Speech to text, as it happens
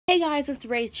Hey guys, it's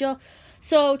Rachel.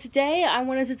 So today I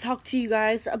wanted to talk to you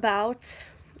guys about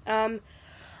a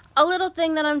little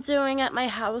thing that I'm doing at my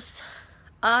house.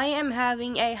 I am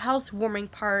having a housewarming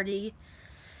party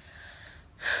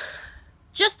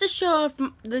just to show off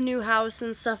the new house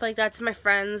and stuff like that to my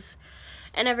friends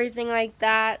and everything like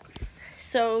that.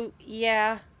 So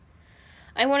yeah,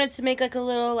 I wanted to make like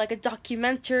a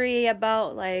documentary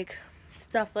about like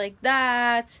stuff like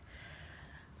that.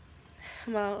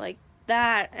 About like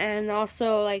that, and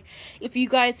also like if you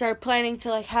guys are planning to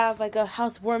like have like a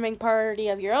housewarming party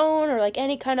of your own or like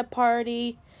any kind of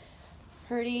party,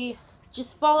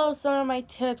 just follow some of my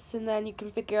tips and then you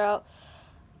can figure out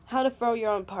how to throw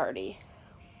your own party.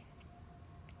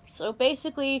 So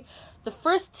basically, the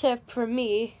first tip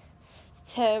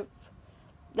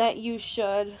that you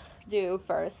should do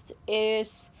first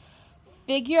is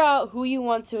figure out who you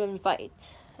want to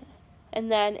invite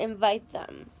and then invite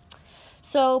them.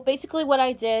 So basically what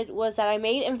I did was that I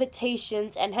made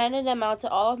invitations and handed them out to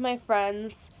all of my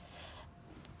friends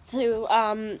to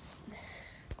and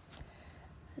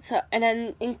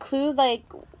then include like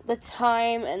the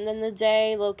time and then the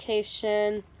day,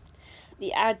 location,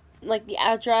 the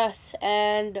address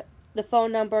and the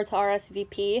phone number to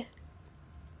RSVP.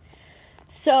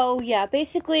 So yeah,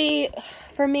 basically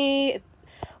for me,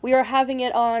 we are having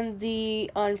it on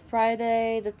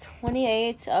Friday the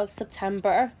 28th of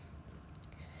September.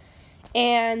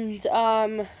 And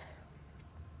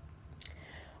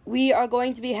we are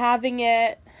going to be having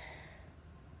it,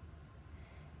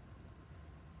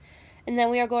 and then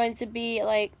we are going to be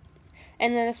like,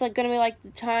 and then it's like going to be like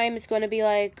the time is going to be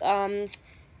like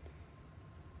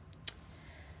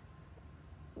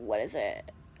what is it,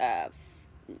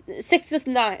 6 to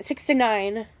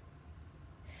 9,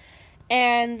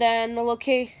 and then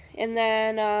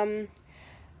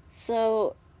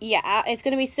so yeah, it's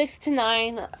going to be 6 to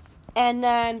 9. And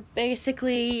then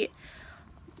basically,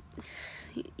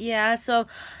 yeah, so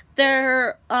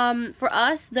for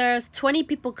us, there's 20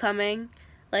 people coming.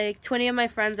 Like 20 of my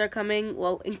friends are coming,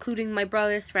 well, including my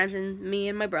brother's friends and me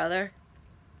and my brother.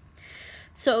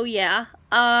 So yeah,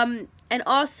 and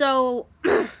also,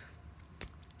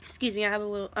 excuse me, I'm a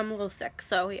little sick,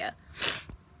 so yeah.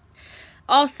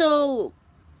 Also,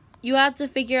 you have to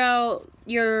figure out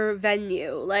your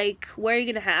venue, like where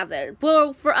you're gonna have it.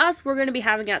 Well, for us, we're gonna be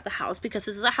having it at the house because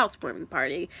this is a housewarming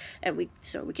party, and we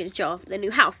can show off the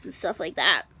new house and stuff like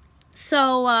that.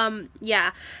 So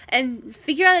yeah, and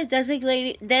figure out a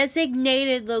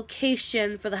designated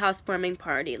location for the housewarming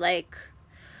party, like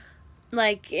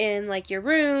in like your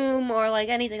room or like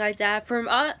anything like that.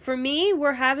 For me,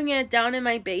 we're having it down in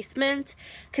my basement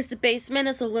because the basement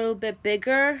is a little bit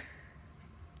bigger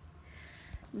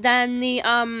than the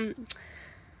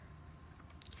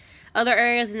other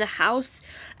areas in the house,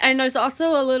 and there's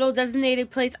also a little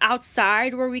designated place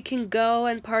outside where we can go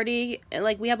and party.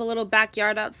 Like we have a little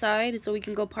backyard outside, so we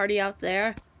can go party out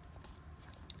there.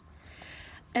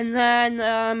 And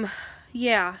then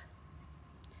yeah,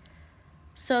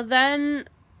 so then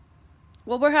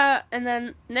and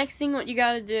then next thing what you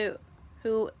gotta do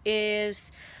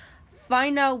is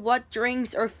find out what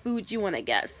drinks or food you want to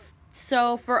get.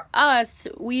 So for us,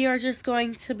 we are just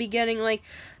going to be getting like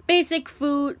basic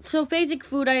food. So basic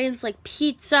food items like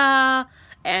pizza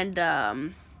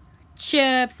and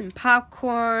chips and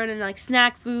popcorn and like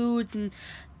snack foods and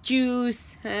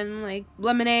juice and like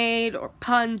lemonade or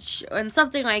punch and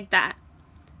something like that.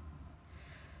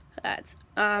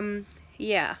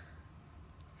 Yeah.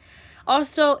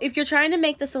 Also, if you're trying to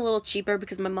make this a little cheaper,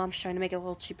 because my mom's trying to make it a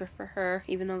little cheaper for her,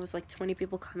 even though there's like 20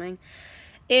 people coming,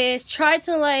 is try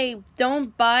to like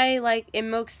don't buy like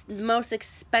most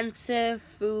expensive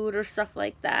food or stuff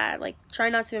like that. Like try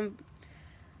not to.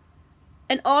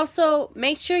 And also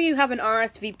make sure you have an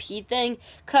RSVP thing,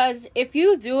 because if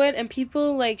you do it and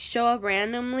people like show up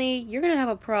randomly, you're gonna have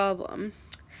a problem.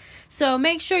 So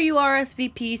make sure you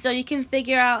RSVP so you can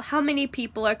figure out how many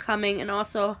people are coming and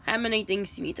also how many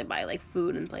things you need to buy, like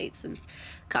food and plates and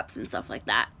cups and stuff like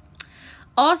that.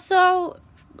 Also,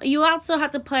 you also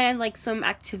have to plan like some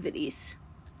activities.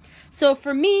 So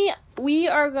for me, we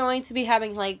are going to be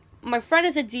having like, my friend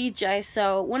is a DJ,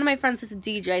 so one of my friends is a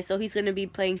DJ, so he's going to be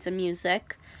playing some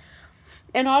music.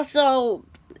 And also,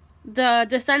 the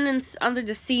Descendants Under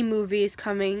the Sea movie is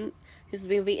coming. His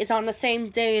movie is on the same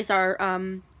day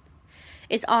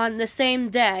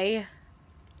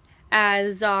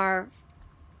as our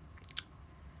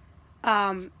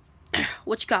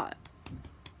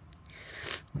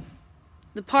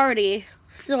the party.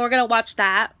 So we're gonna watch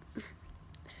that.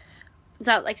 It's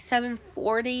at like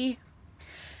 7:40,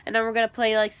 and then we're gonna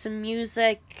play like some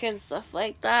music and stuff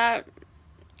like that.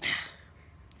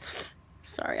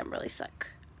 Sorry, I'm really sick.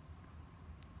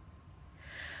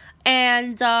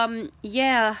 And,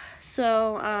 yeah,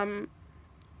 so,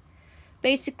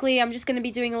 basically, I'm just gonna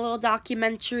be doing a little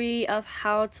documentary of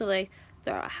how to, like,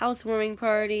 throw a housewarming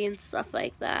party and stuff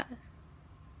like that.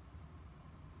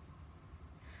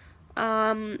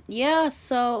 Yeah,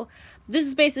 so, this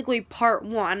is basically part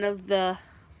 1 of the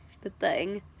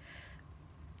thing.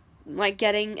 Like,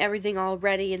 getting everything all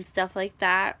ready and stuff like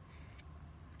that.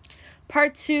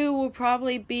 Part 2 will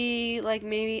probably be, like,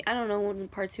 maybe, I don't know when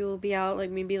part 2 will be out, like,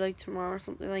 maybe, like, tomorrow or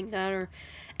something like that, or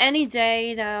any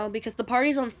day now, because the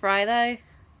party's on Friday,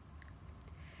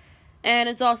 and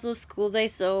it's also school day,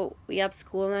 so we have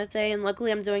school that day, and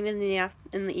luckily I'm doing it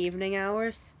in the evening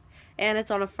hours, and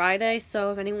it's on a Friday,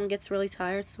 so if anyone gets really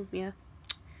tired, so, yeah.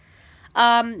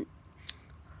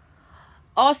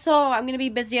 Also, I'm gonna be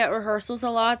busy at rehearsals a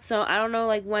lot, so I don't know,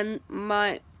 like, when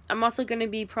I'm also gonna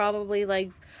be probably,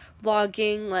 like,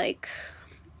 vlogging, like,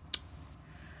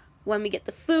 when we get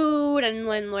the food and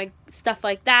when, like, stuff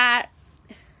like that.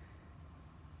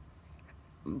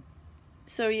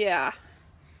 So, yeah.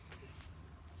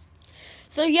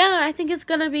 So, yeah, I think it's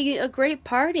gonna be a great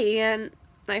party, and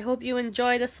I hope you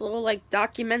enjoy this little, like,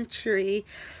 documentary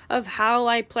of how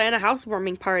I plan a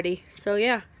housewarming party. So,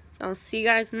 yeah, I'll see you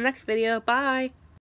guys in the next video. Bye!